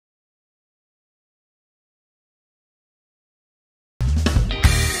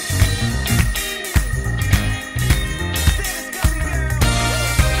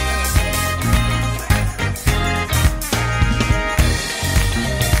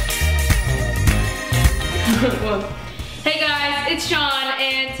Well, hey guys, it's Sean,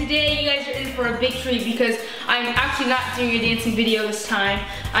 and today you guys are in for a big treat because I'm actually not doing a dancing video this time.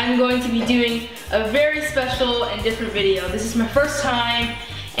 I'm going to be doing a very special and different video. This is my first time,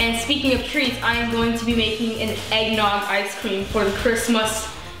 and speaking of treats, I am going to be making an eggnog ice cream for the Christmas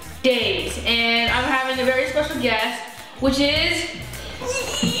days. And I'm having a very special guest, which is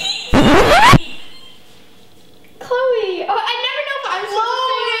Chloe. Oh, I never know if I'm supposed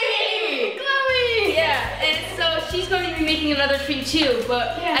to say Chloe. Yeah, and so she's going to be making another treat too,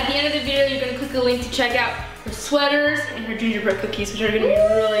 but at the end of the video you're going to click a link to check out her sweaters and her gingerbread cookies, which are going to be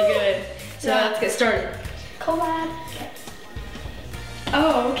really good. So let's get started. Collab. Okay.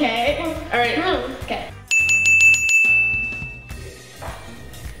 Oh, okay. Alright. Okay.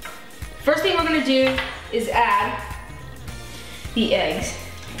 First thing we're going to do is add the eggs.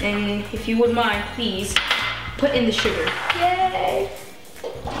 And if you would mind, please put in the sugar. Yay.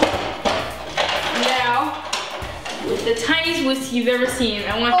 Now, with the tiniest whisk you've ever seen,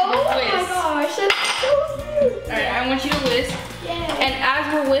 I want you to whisk. Oh my gosh, that's so cute. Alright, I want you to whisk. Yay. And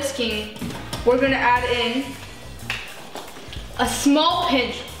as we're whisking, we're going to add in a small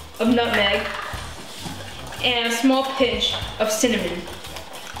pinch of nutmeg and a small pinch of cinnamon.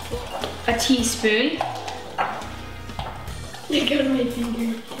 A teaspoon. They go to my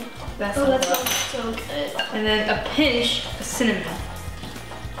finger. That smells so good. And then a pinch of cinnamon.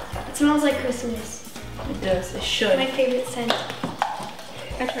 It smells like Christmas. It does, it should. My favorite scent.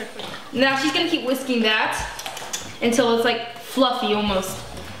 Now she's gonna keep whisking that until it's like fluffy almost.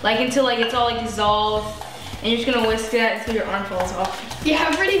 Like until like it's all like dissolved. And you're just gonna whisk that until your arm falls off.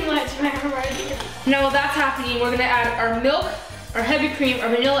 Yeah, pretty much. My arm right here. Now while that's happening, we're gonna add our milk, our heavy cream, our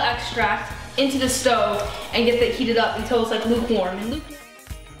vanilla extract into the stove and get that heated up until it's like lukewarm.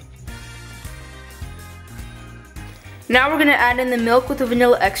 Now we're gonna add in the milk with the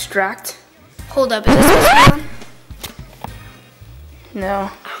vanilla extract. Hold up, is this supposed to be on?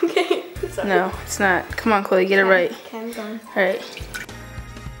 No. Okay. Sorry. No, it's not. Come on, Chloe, get it right. Okay, I'm done. All right.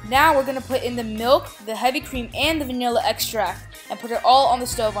 Now we're gonna put in the milk, the heavy cream, and the vanilla extract and put it all on the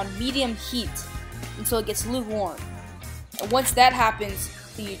stove on medium heat until it gets lukewarm. And once that happens,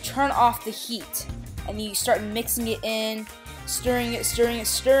 then you turn off the heat and you start mixing it in, stirring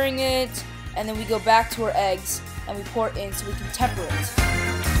it, and then we go back to our eggs and we pour it in so we can temper it.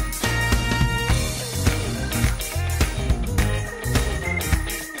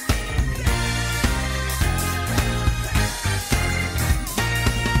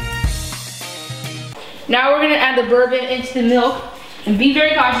 Now we're gonna add the bourbon into the milk, and be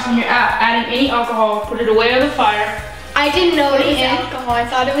very cautious when you're adding any alcohol. Put it away on the fire. I didn't know it was alcohol. I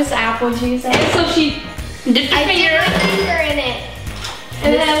thought it was apple juice. And so she dipped her finger. I dipped my finger in it.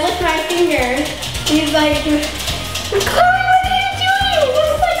 And then I licked my finger. He's like, Chloe, what are you doing? It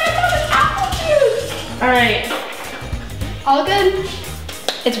looks like I thought it was apple juice. Alright. All good?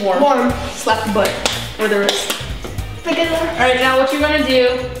 It's warm. Warm. Slap the butt or the wrist. Alright, now what you're gonna do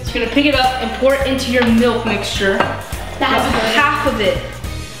is you're gonna pick it up and pour it into your milk mixture. Half of it.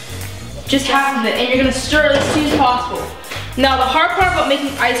 Just half of it. And you're gonna stir it as soon as possible. Now the hard part about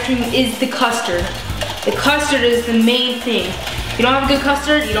making ice cream is the custard. The custard is the main thing. If you don't have a good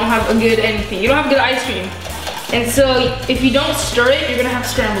custard, you don't have a good anything. You don't have good ice cream. And so if you don't stir it, you're gonna have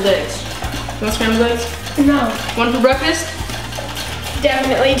scrambled eggs. You want scrambled eggs? No. Want for breakfast?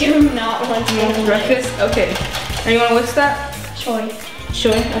 Definitely do not want to for breakfast? Okay. Now you wanna whisk that? Sure.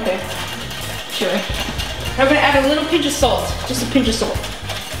 Sure? Okay. Sure. Now we're gonna add a little pinch of salt. Just a pinch of salt.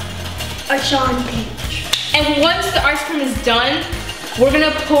 A Sean pinch. And once the ice cream is done, we're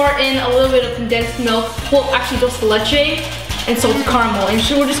gonna pour in a little bit of condensed milk. Well, actually dulce de leche and salted caramel. And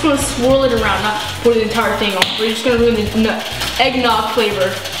so we're just gonna swirl it around, not pour the entire thing on. We're just gonna ruin the eggnog flavor.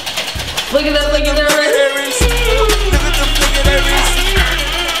 Look at that, look at that.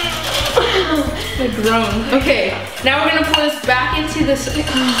 Grown. Okay, now we're gonna pour this back into this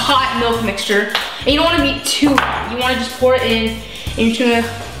hot milk mixture. And you don't wanna be too hot. You wanna just pour it in and you're just gonna,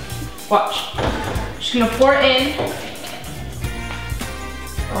 watch. Just gonna pour it in.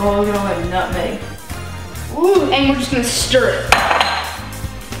 Oh, look at all that nutmeg. Ooh, and we're just gonna stir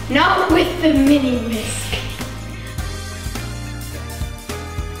it. Not with the mini whisk.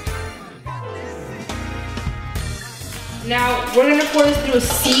 Now, we're gonna pour this through a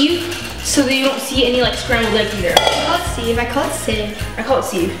sieve so that you don't see any like scrambled eggs in there. I call it sieve, I call it sieve. I call it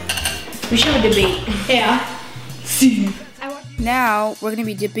sieve. We should have a debate. Yeah. Sieve. Now, we're gonna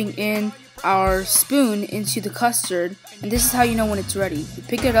be dipping in our spoon into the custard, and this is how you know when it's ready. You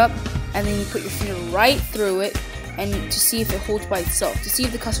pick it up, and then you put your finger right through it, and to see if it holds by itself, to see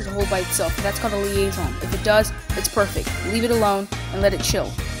if the custard will hold by itself. That's called a liaison. If it does, it's perfect. Leave it alone and let it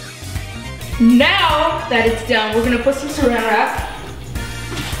chill. Now that it's done, we're gonna put some saran wrap.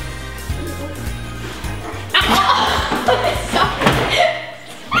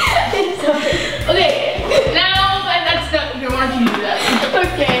 Okay, now that that's done, here, why don't you do that?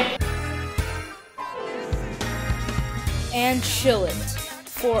 Okay. And chill it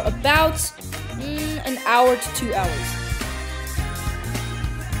for about an hour to 2 hours.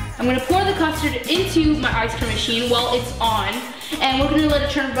 I'm gonna pour the custard into my ice cream machine while it's on, and we're gonna let it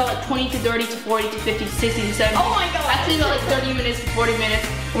turn for about like 20 to 30 to 40 to 50 to 60 to 70. Oh my god. Actually about like 30 minutes to 40 minutes.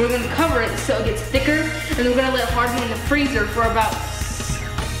 And we're gonna cover it so it gets thicker, and then we're gonna let it harden in the freezer for about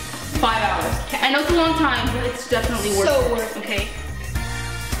 5 hours. I know it's a long time, but it's definitely worth it. So worth it. Okay.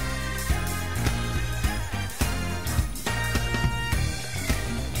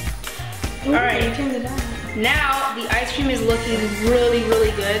 Ooh, all right. Turn it on. Now the ice cream is looking really,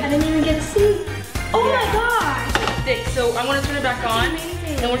 really good. I didn't even get to see. Oh my gosh. Thick. So I'm gonna turn it back on,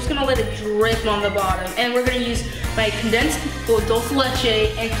 and we're just gonna let it drip on the bottom. And we're gonna use my condensed dulce de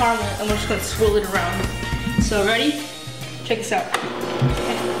leche and caramel, and we're just gonna swirl it around. So ready? Check this out.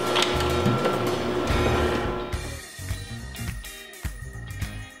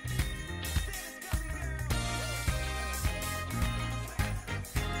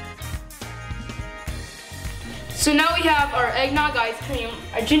 So now we have our eggnog ice cream,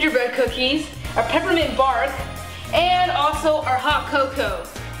 our gingerbread cookies, our peppermint bark, and also our hot cocoa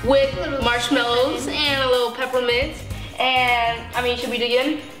with marshmallows and a little peppermint. And, I mean, should we dig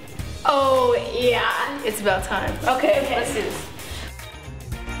in? Oh yeah. It's about time. Okay, let's do this.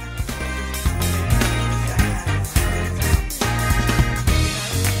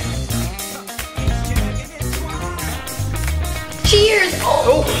 Cheers.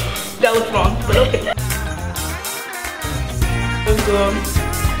 Oh, that looked wrong, but okay. Let's go.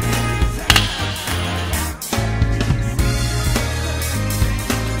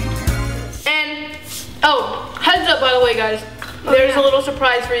 And, oh, heads up by the way guys, there's a little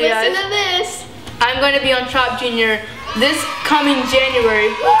surprise for you guys. Listen to this. I'm going to be on Chop Junior this coming January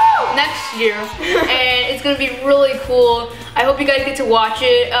next year, and it's going to be really cool. I hope you guys get to watch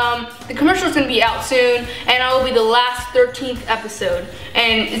it. The commercial is going to be out soon, and I will be the last 13th episode,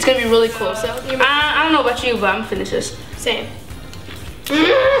 and it's going to be really cool. So I don't know about you, but I'm going to finish this. Same.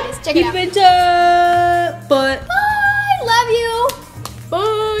 Let's check it out. Keep it up, but.